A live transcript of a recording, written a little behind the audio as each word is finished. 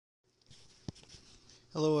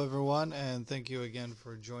Hello, everyone, and thank you again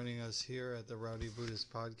for joining us here at the Rowdy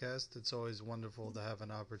Buddhist Podcast. It's always wonderful to have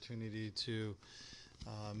an opportunity to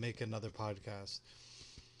make another podcast.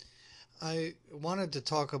 I wanted to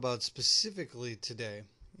talk about specifically today.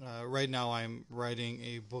 Right now, I'm writing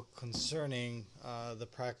a book concerning the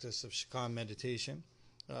practice of Shikan meditation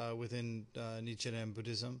within Nichiren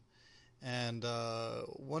Buddhism. And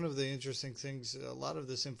one of the interesting things, a lot of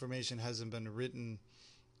this information hasn't been written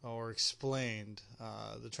or explained.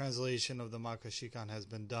 The translation of the Makashikan has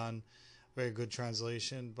been done. Very good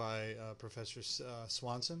translation by Professor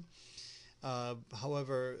Swanson.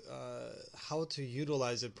 However, how to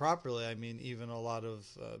utilize it properly, I mean, even a lot of,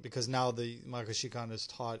 because now the Makashikan is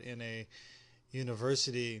taught in a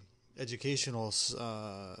university educational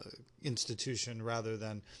institution rather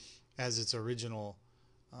than as its original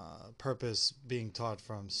purpose being taught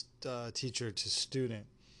from teacher to student.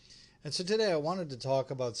 And so today I wanted to talk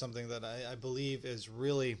about something that I believe is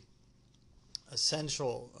really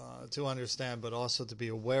essential to understand, but also to be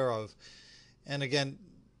aware of. And again,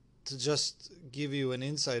 to just give you an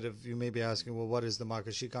insight of, you may be asking, well, what is the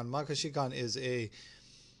Makashikan? Makashikan is a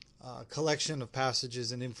collection of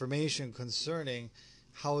passages and information concerning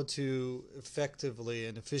how to effectively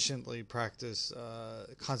and efficiently practice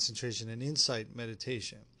concentration and insight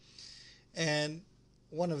meditation. And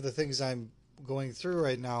one of the things I'm going through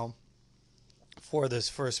right now for this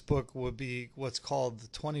first book would be what's called the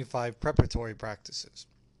 25 preparatory practices.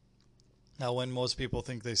 Now, when most people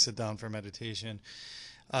think they sit down for meditation,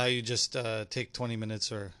 you just take 20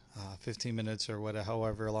 minutes or 15 minutes or whatever,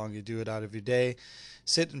 however long you do it out of your day,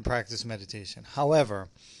 sit and practice meditation. However,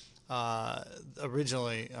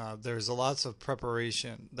 originally there's lots of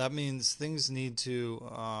preparation. That means things need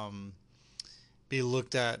to be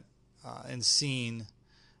looked at and seen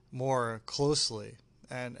more closely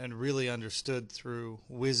and really understood through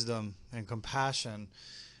wisdom and compassion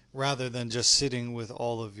rather than just sitting with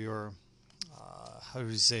all of your, how do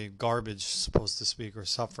you say, garbage, supposed to speak, or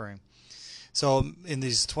suffering. So in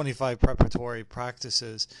these 25 preparatory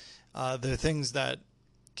practices, there are things that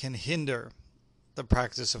can hinder the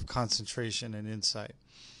practice of concentration and insight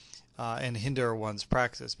and hinder one's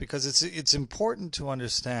practice, because it's important to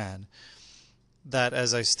understand that,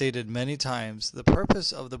 as I stated many times, the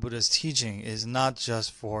purpose of the Buddha's teaching is not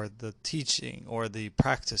just for the teaching or the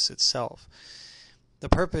practice itself. The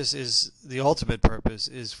purpose is, the ultimate purpose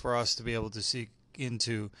is for us to be able to seek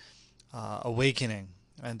into awakening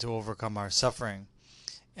and to overcome our suffering.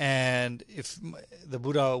 And if the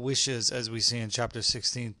Buddha wishes, as we see in chapter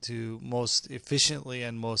 16, to most efficiently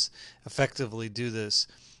and most effectively do this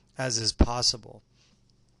as is possible.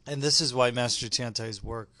 And this is why Master Tiantai's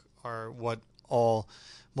work are what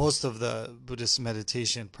most of the Buddhist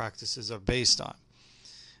meditation practices are based on.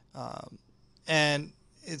 And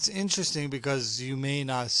it's interesting because you may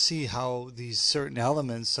not see how these certain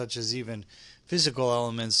elements, such as even physical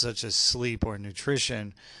elements such as sleep or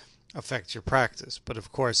nutrition, affect your practice. But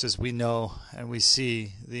of course, as we know and we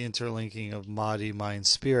see the interlinking of body, mind,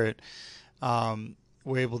 spirit,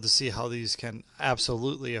 we're able to see how these can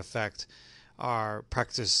absolutely affect our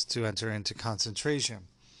practice to enter into concentration.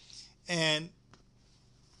 And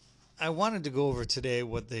I wanted to go over today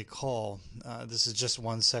what they call, this is just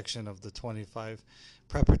one section of the 25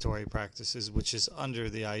 preparatory practices, which is under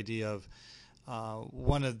the idea of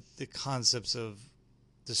one of the concepts of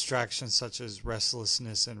distractions such as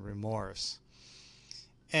restlessness and remorse.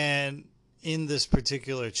 And in this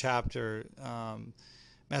particular chapter,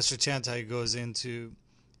 Master Chantai goes into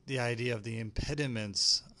the idea of the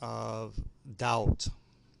impediments of doubt.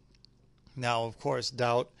 Now, of course,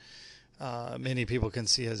 doubt, many people can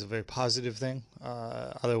see as a very positive thing.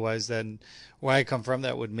 Otherwise, then where I come from,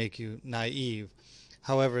 that would make you naive.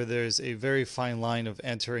 However, there's a very fine line of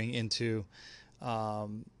entering into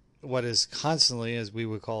what is constantly, as we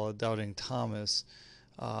would call a doubting Thomas,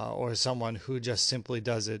 or someone who just simply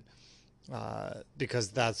does it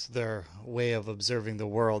because that's their way of observing the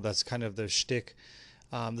world. That's kind of their shtick.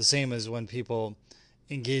 The same as when people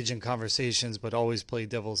engage in conversations but always play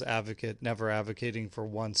devil's advocate, never advocating for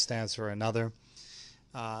one stance or another.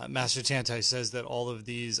 Master Chantai says that all of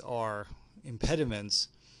these are impediments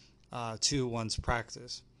to one's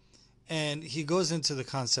practice. And he goes into the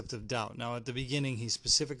concept of doubt. Now, at the beginning, he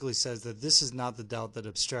specifically says that this is not the doubt that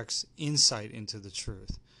obstructs insight into the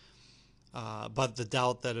truth, but the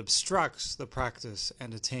doubt that obstructs the practice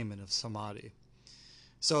and attainment of samadhi.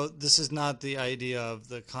 So this is not the idea of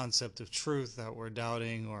the concept of truth that we're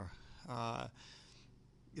doubting, or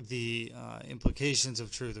the implications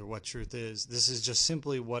of truth or what truth is. This is just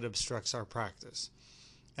simply what obstructs our practice.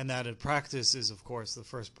 And that in practice is, of course, the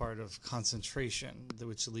first part of concentration,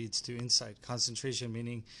 which leads to insight. Concentration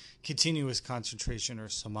meaning continuous concentration, or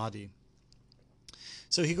samadhi.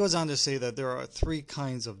 So he goes on to say that there are three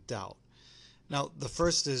kinds of doubt. Now, the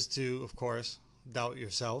first is to, of course, doubt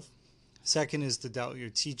yourself. Second is to doubt your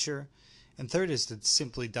teacher. And third is to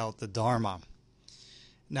simply doubt the Dharma.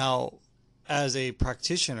 Now, as a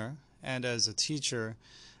practitioner and as a teacher,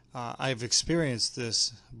 I've experienced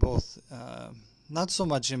this both, not so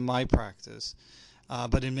much in my practice,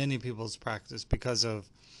 but in many people's practice because of,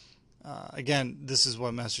 again, this is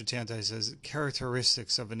what Master Tiantai says,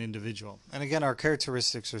 characteristics of an individual. And again, our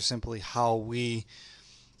characteristics are simply how we,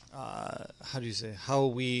 how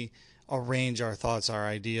we arrange our thoughts, our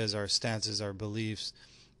ideas, our stances, our beliefs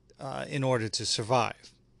in order to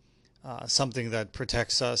survive. Something that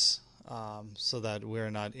protects us so that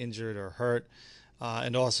we're not injured or hurt,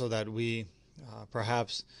 and also that we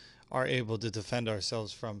perhaps are able to defend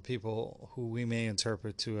ourselves from people who we may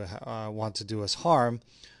interpret to want to do us harm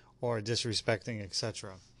or disrespecting,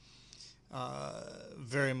 etc.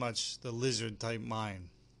 Very much the lizard type mind.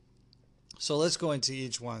 So let's go into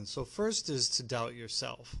each one. So first is to doubt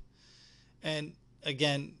yourself. And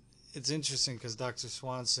again, it's interesting because Dr.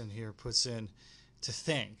 Swanson here puts in to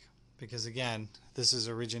think, because again, this is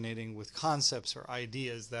originating with concepts or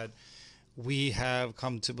ideas that we have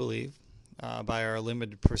come to believe by our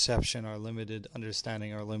limited perception, our limited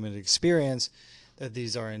understanding, our limited experience, that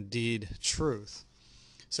these are indeed truth.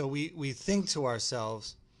 So we think to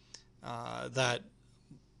ourselves that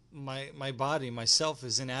my body, myself,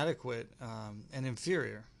 is inadequate and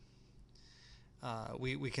inferior.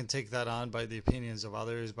 We can take that on by the opinions of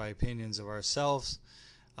others, by opinions of ourselves,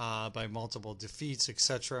 by multiple defeats,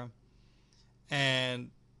 etc. And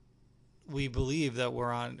we believe that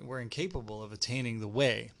we're incapable of attaining the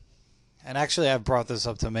way. And actually, I've brought this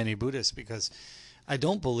up to many Buddhists because I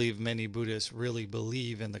don't believe many Buddhists really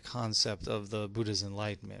believe in the concept of the Buddha's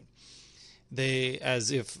enlightenment. They,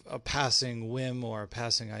 as if a passing whim or a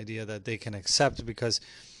passing idea that they can accept, because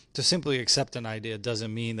to simply accept an idea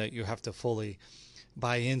doesn't mean that you have to fully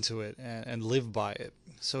buy into it and live by it.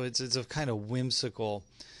 So it's a kind of whimsical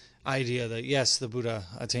idea that, yes, the Buddha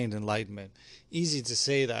attained enlightenment. Easy to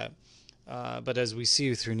say that, but as we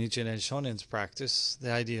see through Nichiren and Shonin's practice,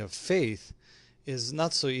 the idea of faith is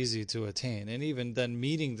not so easy to attain. And even then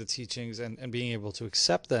meeting the teachings and being able to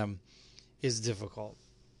accept them is difficult.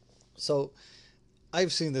 So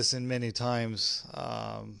I've seen this in many times.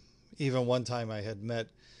 Even one time I had met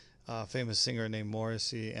a famous singer named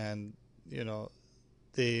Morrissey, and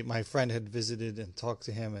my friend had visited and talked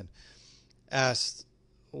to him and asked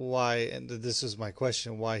why, and this was my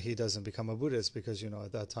question, why he doesn't become a Buddhist, because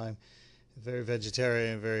at that time, very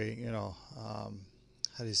vegetarian, very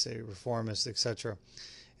reformist, etc.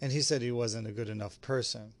 And he said he wasn't a good enough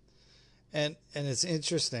person. And it's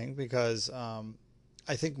interesting because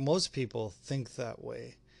I think most people think that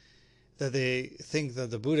way, that they think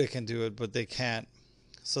that the Buddha can do it, but they can't.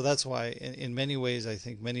 So that's why in many ways I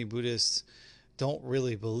think many Buddhists don't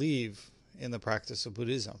really believe in the practice of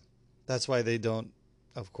Buddhism. That's why they don't,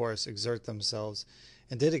 of course, exert themselves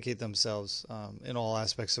and dedicate themselves in all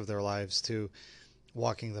aspects of their lives to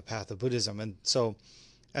walking the path of Buddhism. And so,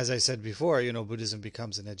 as I said before, Buddhism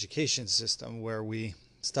becomes an education system where we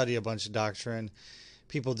study a bunch of doctrine.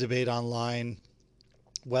 People debate online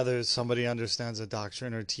whether somebody understands a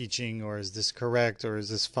doctrine or teaching, or is this correct, or is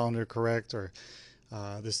this founder correct, or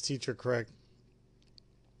this teacher correct.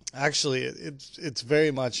 Actually, it's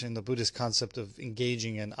very much in the Buddhist concept of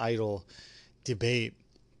engaging in idle debate,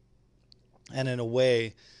 and in a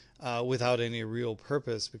way without any real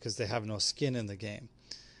purpose, because they have no skin in the game.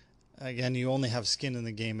 Again, you only have skin in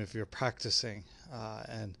the game if you're practicing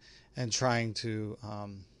and trying to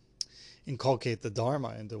inculcate the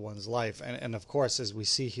Dharma into one's life. And of course, as we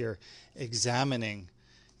see here, examining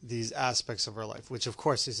these aspects of our life, which of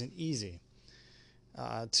course isn't easy,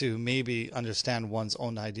 to maybe understand one's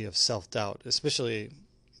own idea of self-doubt, especially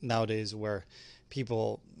nowadays where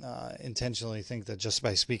people intentionally think that just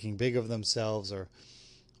by speaking big of themselves or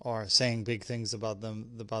saying big things about them,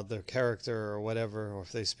 about their character or whatever, or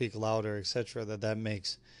if they speak louder, etc., that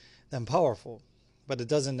makes them powerful. But it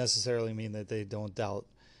doesn't necessarily mean that they don't doubt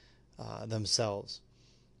themselves.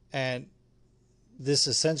 And this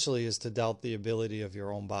essentially is to doubt the ability of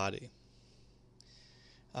your own body.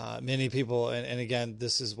 Many people, and again,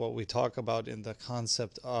 this is what we talk about in the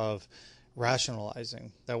concept of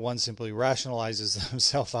rationalizing, that one simply rationalizes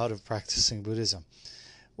themselves out of practicing Buddhism.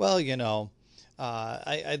 Well,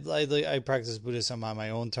 I practice Buddhism on my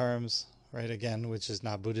own terms, right? Again, which is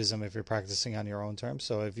not Buddhism if you're practicing on your own terms.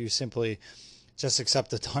 So if you simply just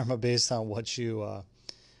accept the Dharma based on what you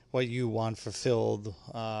what you want fulfilled,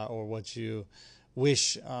 or what you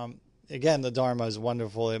wish. Again, the Dharma is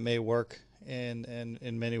wonderful. It may work in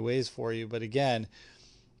many ways for you, but again,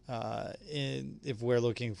 if we're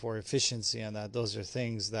looking for efficiency on that, those are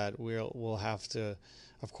things that we'll have to,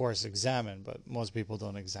 of course, examine. But most people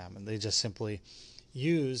don't examine; they just simply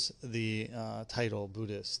use the title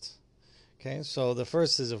Buddhist. Okay, so the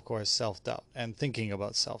first is, of course, self-doubt and thinking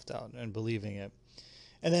about self-doubt and believing it.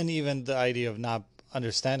 And then even the idea of not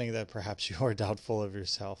understanding that perhaps you are doubtful of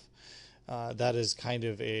yourself. That is kind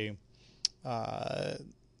of a, how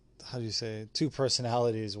do you say, two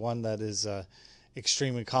personalities. One that is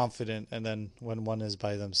extremely confident, and then when one is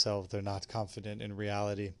by themselves, they're not confident in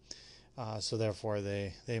reality. So therefore,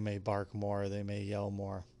 they may bark more, they may yell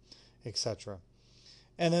more, etc.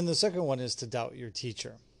 And then the second one is to doubt your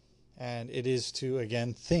teacher. And it is to,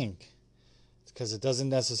 again, think, because it doesn't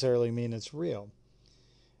necessarily mean it's real.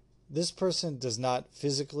 This person does not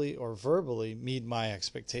physically or verbally meet my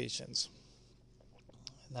expectations.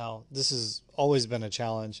 Now, this has always been a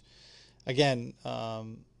challenge. Again,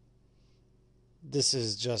 this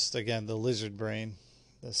is just, again, the lizard brain,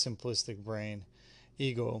 the simplistic brain,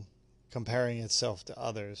 ego, comparing itself to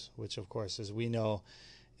others, which, of course, as we know,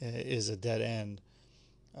 is a dead end.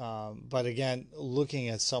 But again, looking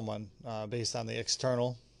at someone based on the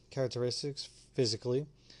external characteristics, physically,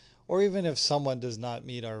 or even if someone does not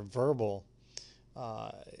meet our verbal,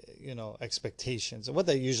 expectations. And what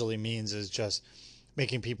that usually means is just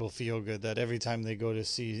making people feel good, that every time they go to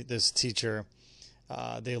see this teacher,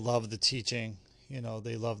 they love the teaching,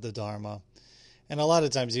 they love the Dharma. And a lot of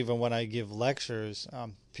times, even when I give lectures,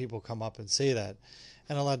 people come up and say that.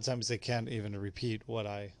 And a lot of times they can't even repeat what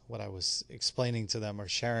I was explaining to them or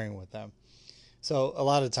sharing with them. So a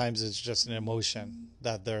lot of times it's just an emotion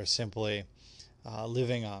that they're simply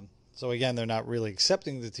living on. So again, they're not really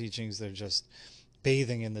accepting the teachings, they're just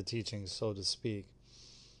bathing in the teachings, so to speak.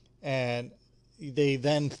 And they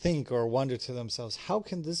then think or wonder to themselves, how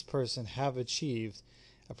can this person have achieved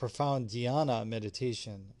a profound dhyana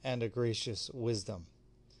meditation and a gracious wisdom?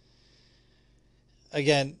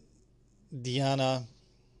 Again, dhyana,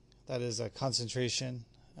 that is a concentration,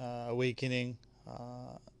 awakening,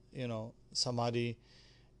 samadhi,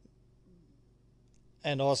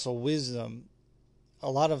 and also wisdom. A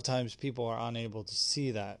lot of times people are unable to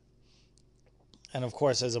see that. And of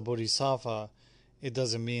course, as a bodhisattva, it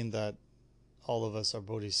doesn't mean that all of us are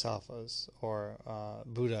bodhisattvas or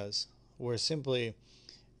Buddhas. We're simply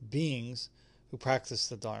beings who practice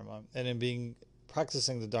the Dharma. And in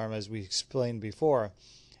practicing the Dharma, as we explained before,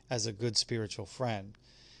 as a good spiritual friend.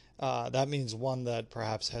 That means one that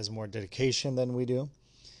perhaps has more dedication than we do,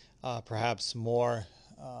 perhaps more,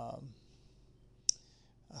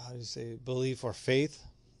 belief or faith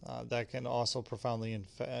that can also profoundly,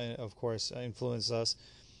 of course, influence us.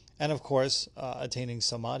 And of course, attaining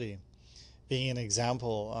samadhi, being an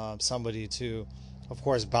example, somebody to, of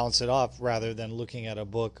course, bounce it off rather than looking at a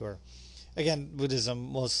book. Or, again,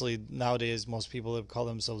 Buddhism, mostly nowadays, most people that call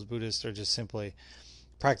themselves Buddhists are just simply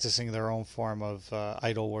practicing their own form of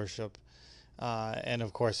idol worship, and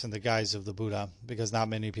of course in the guise of the Buddha, because not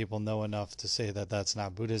many people know enough to say that that's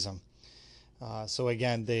not Buddhism. So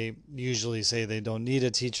again, they usually say they don't need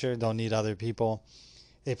a teacher, don't need other people.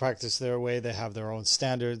 They practice their way, they have their own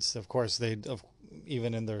standards. Of course,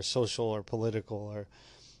 even in their social or political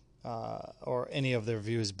or any of their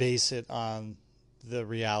views, base it on the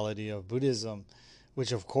reality of Buddhism,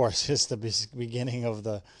 which of course is the beginning of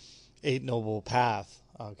the Eight Noble Path.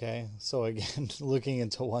 Okay, so again, looking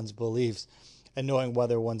into one's beliefs and knowing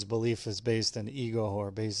whether one's belief is based in ego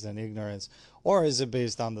or based in ignorance, or is it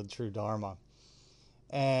based on the true Dharma.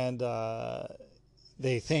 And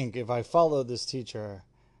they think, if I follow this teacher,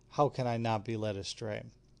 how can I not be led astray?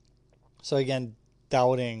 So again,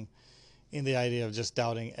 doubting, in the idea of just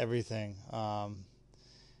doubting everything,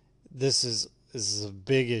 this is a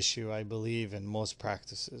big issue, I believe, in most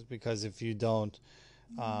practices, because if you don't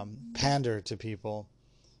pander to people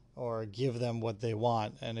or give them what they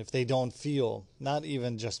want, and if they don't feel, not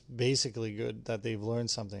even just basically good that they've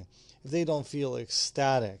learned something, if they don't feel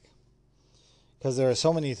ecstatic, because there are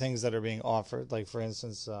so many things that are being offered, like for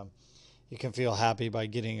instance, you can feel happy by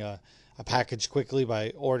getting a package quickly,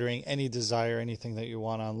 by ordering any desire, anything that you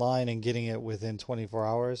want online, and getting it within 24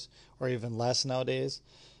 hours or even less nowadays.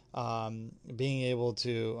 Being able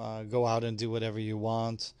to go out and do whatever you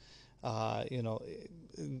want,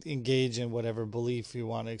 engage in whatever belief you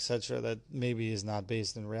want, etc., that maybe is not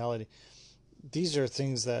based in reality. These are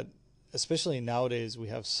things that, especially nowadays, we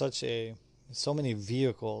have so many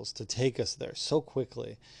vehicles to take us there so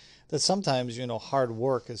quickly that sometimes, hard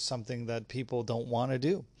work is something that people don't want to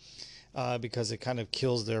do. because it kind of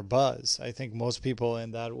kills their buzz. I think most people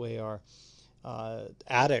in that way are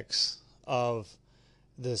addicts of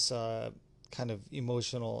this kind of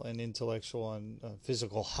emotional and intellectual and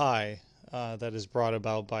physical high that is brought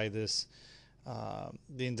about by this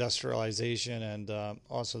the industrialization and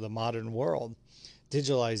also the modern world,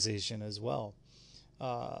 digitalization as well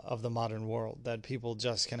of the modern world, that people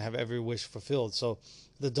just can have every wish fulfilled. So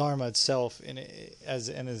the Dharma itself, and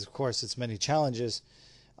of course its many challenges,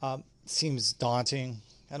 seems daunting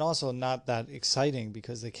and also not that exciting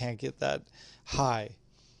because they can't get that high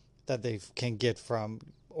that they can get from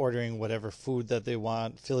ordering whatever food that they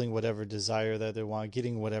want, filling whatever desire that they want,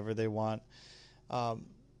 getting whatever they want.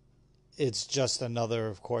 It's just another,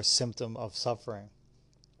 of course, symptom of suffering.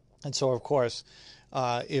 And so, of course,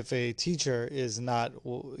 if a teacher is not,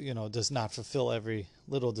 does not fulfill every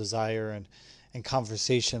little desire and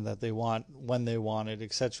conversation that they want when they want it,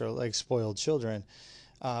 etc., like spoiled children,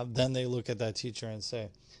 then they look at that teacher and say,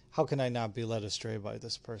 how can I not be led astray by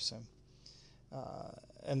this person?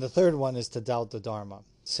 And the third one is to doubt the Dharma,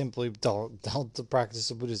 simply doubt the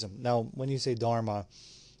practice of Buddhism. Now, when you say Dharma,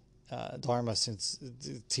 Dharma since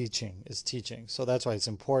teaching is teaching. So that's why it's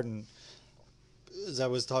important, as I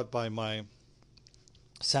was taught by my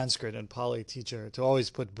Sanskrit and Pali teacher, to always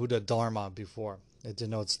put Buddha Dharma before. It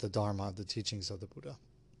denotes the Dharma, the teachings of the Buddha.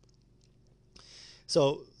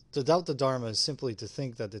 So to doubt the Dharma is simply to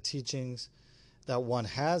think that the teachings that one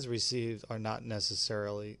has received are not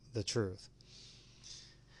necessarily the truth.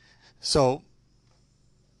 So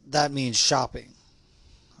that means shopping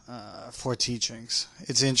for teachings.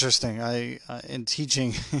 It's interesting. In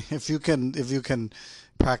teaching, if you can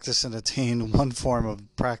practice and attain one form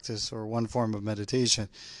of practice or one form of meditation,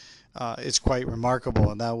 it's quite remarkable,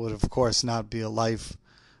 and that would of course not be a life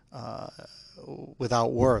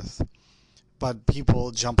without worth. But people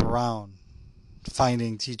jump around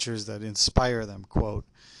finding teachers that inspire them, quote,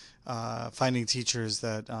 finding teachers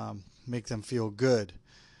that make them feel good,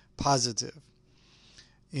 positive.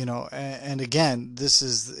 And again, this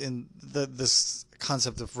is in this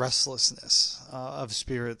concept of restlessness of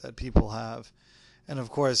spirit that people have. And of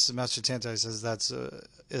course, Master Tantai says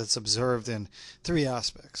it's observed in three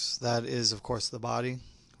aspects. That is, of course, the body,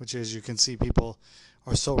 which is, you can see people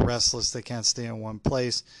are so restless they can't stay in one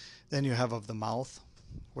place. Then you have of the mouth,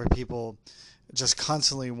 where people just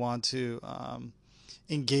constantly want to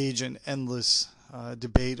engage in endless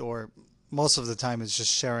debate, or most of the time it's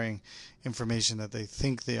just sharing information that they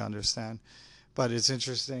think they understand. But it's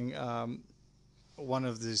interesting, one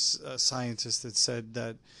of these scientists that said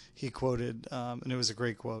that he quoted, and it was a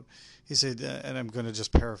great quote, he said, and I'm going to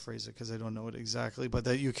just paraphrase it because I don't know it exactly, but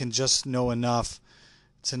that you can just know enough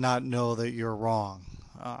to not know that you're wrong.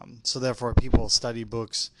 So therefore people study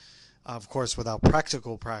books, of course, without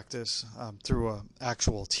practical practice, through an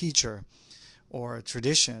actual teacher or a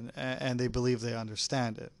tradition, and they believe they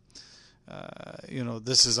understand it.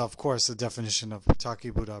 This is, of course, the definition of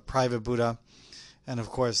Pataki Buddha, private Buddha, and of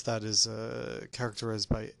course that is characterized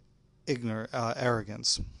by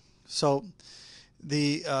arrogance. So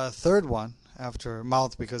the third one, after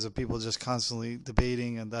mouth, because of people just constantly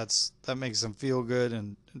debating, and that makes them feel good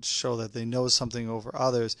and show that they know something over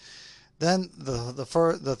others. Then the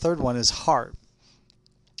third one is heart,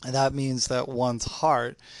 and that means that one's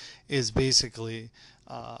heart is basically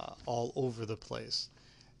all over the place.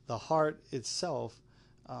 The heart itself,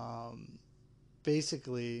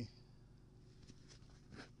 basically,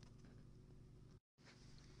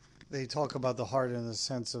 they talk about the heart in the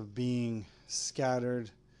sense of being scattered,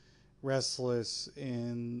 restless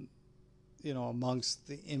in, amongst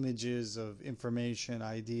the images of information,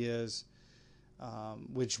 ideas,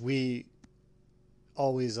 which we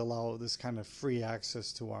always allow this kind of free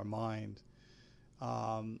access to our mind.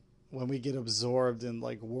 When we get absorbed in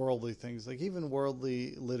like worldly things, like even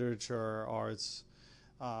worldly literature, arts,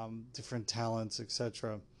 different talents,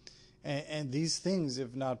 etc. And these things,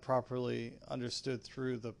 if not properly understood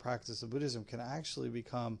through the practice of Buddhism, can actually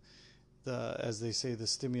become as they say, the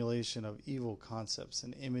stimulation of evil concepts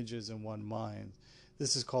and images in one mind.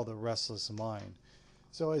 This is called the restless mind.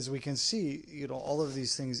 So as we can see, all of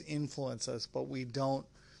these things influence us, but we don't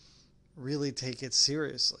really take it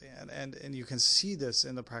seriously. And you can see this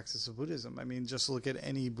in the practice of Buddhism. I mean, just look at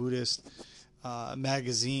any Buddhist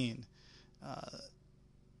magazine.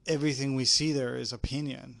 Everything we see there is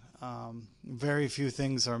opinion. Very few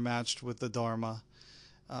things are matched with the Dharma.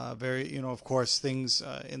 Of course, things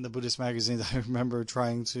in the Buddhist magazines, I remember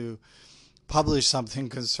trying to publish something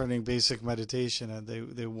concerning basic meditation, and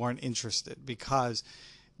they weren't interested because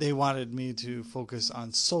they wanted me to focus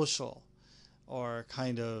on social or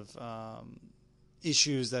kind of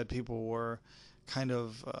issues that people were kind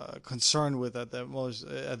of concerned with at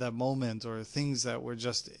that moment, or things that were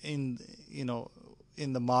just in,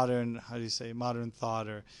 in the modern, how do you say, modern thought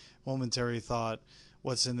or momentary thought,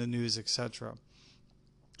 what's in the news, etc.,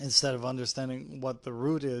 instead of understanding what the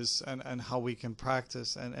root is, and how we can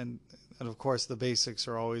practice, and of course the basics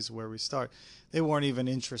are always where we start. They weren't even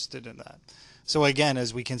interested in that. So again,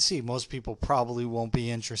 as we can see, most people probably won't be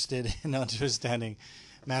interested in understanding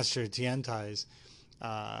Master Tiantai's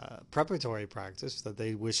preparatory practice, that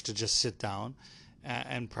they wish to just sit down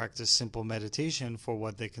and practice simple meditation for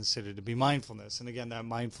what they consider to be mindfulness. And again, that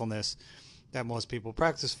mindfulness that most people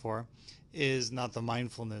practice for is not the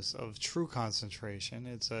mindfulness of true concentration.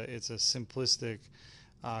 It's a simplistic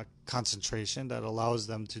concentration that allows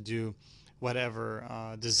them to do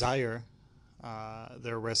whatever desire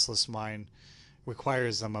their restless mind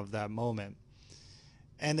requires them of that moment.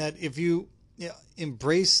 And that if you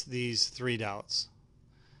embrace these three doubts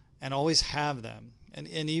and always have them, and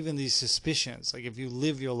even these suspicions, like if you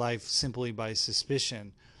live your life simply by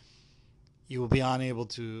suspicion, you will be unable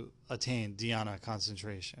to attain dhyana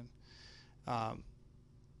concentration.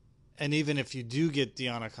 And even if you do get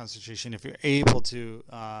dhyana concentration, if you're able to,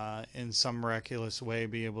 in some miraculous way,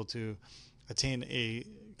 be able to attain a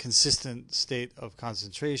consistent state of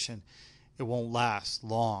concentration, it won't last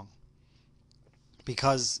long.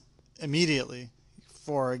 Because immediately,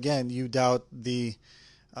 for again, you doubt the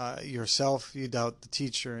yourself, you doubt the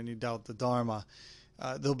teacher, and you doubt the Dharma.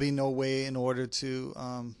 There'll be no way in order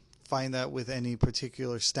to find that with any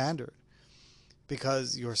particular standard,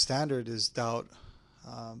 because your standard is doubt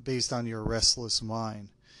based on your restless mind.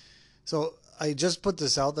 So I just put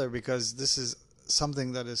this out there because this is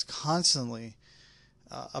something that is constantly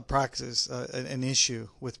a practice, an issue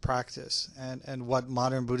with practice, and what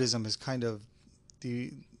modern Buddhism is kind of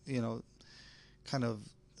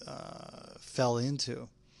fell into.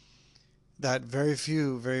 That very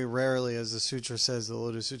few, very rarely, as the sutra says, the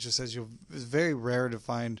Lotus Sutra says, it's very rare to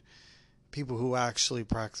find people who actually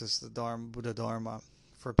practice the Dharma, Buddha Dharma.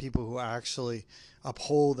 For people who actually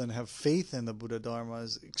uphold and have faith in the Buddha Dharma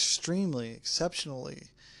is extremely, exceptionally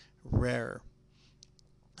rare.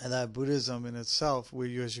 And that Buddhism in itself, where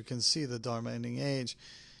you, as you can see, the Dharma ending age,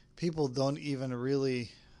 people don't even really,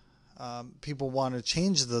 people want to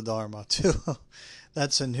change the Dharma too.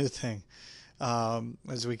 That's a new thing.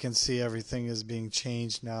 As we can see, everything is being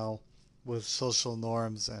changed now with social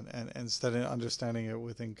norms, and instead of understanding it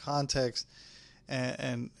within context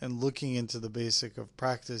and looking into the basic of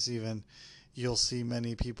practice, even you'll see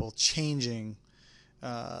many people changing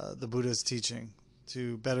the Buddha's teaching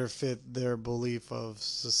to better fit their belief of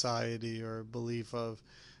society or belief of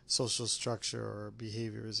social structure or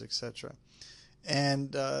behaviors, etc.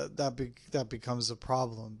 And that becomes a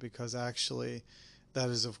problem, because actually that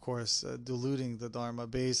is, of course, diluting the Dharma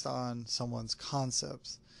based on someone's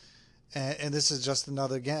concepts. And this is just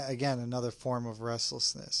another, again, another form of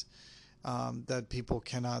restlessness, that people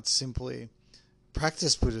cannot simply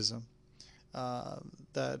practice Buddhism,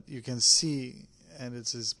 that you can see, and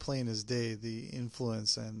it's as plain as day, the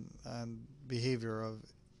influence and behavior of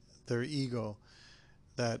their ego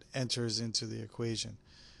that enters into the equation.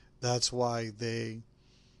 That's why they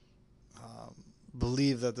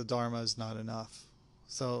believe that the Dharma is not enough.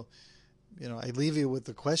 So, I leave you with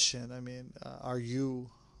the question. I mean, are you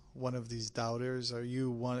one of these doubters? Are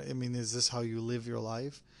you one? I mean, is this how you live your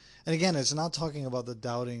life? And again, it's not talking about the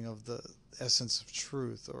doubting of the essence of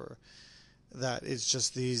truth, or that. It's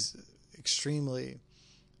just these extremely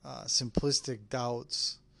simplistic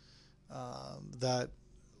doubts that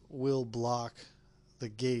will block the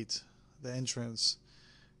gate, the entrance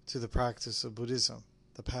to the practice of Buddhism,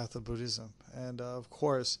 the path of Buddhism, and of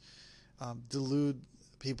course, delude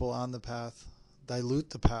people on the path,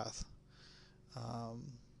 dilute the path,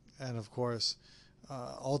 and of course,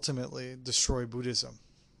 ultimately destroy Buddhism.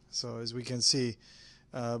 So as we can see,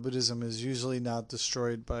 Buddhism is usually not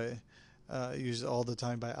destroyed by, usually all the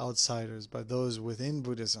time by outsiders, by those within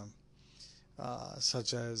Buddhism,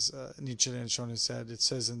 such as Nichiren Shonin said. It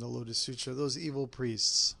says in the Lotus Sutra, those evil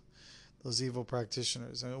priests, those evil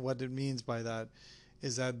practitioners. And what it means by that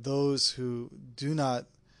is that those who do not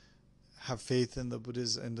have faith in the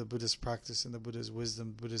Buddhist practice, in the Buddha's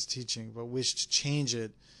wisdom, Buddha's teaching, but wish to change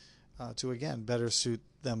it to, again, better suit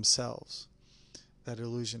themselves, that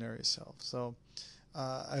illusionary self. So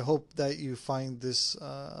I hope that you find this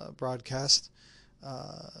broadcast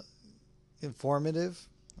informative.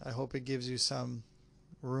 I hope it gives you some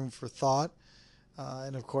room for thought.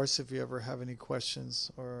 And of course, if you ever have any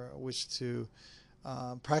questions or wish to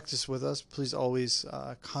practice with us, please always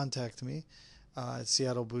contact me at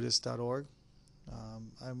seattlebuddhist.org.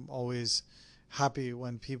 I'm always happy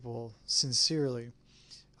when people sincerely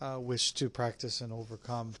wish to practice and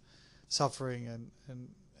overcome suffering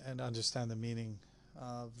and understand the meaning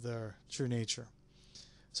of their true nature.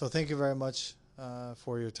 So thank you very much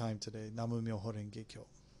for your time today. Namu Myoho Renge Kyo.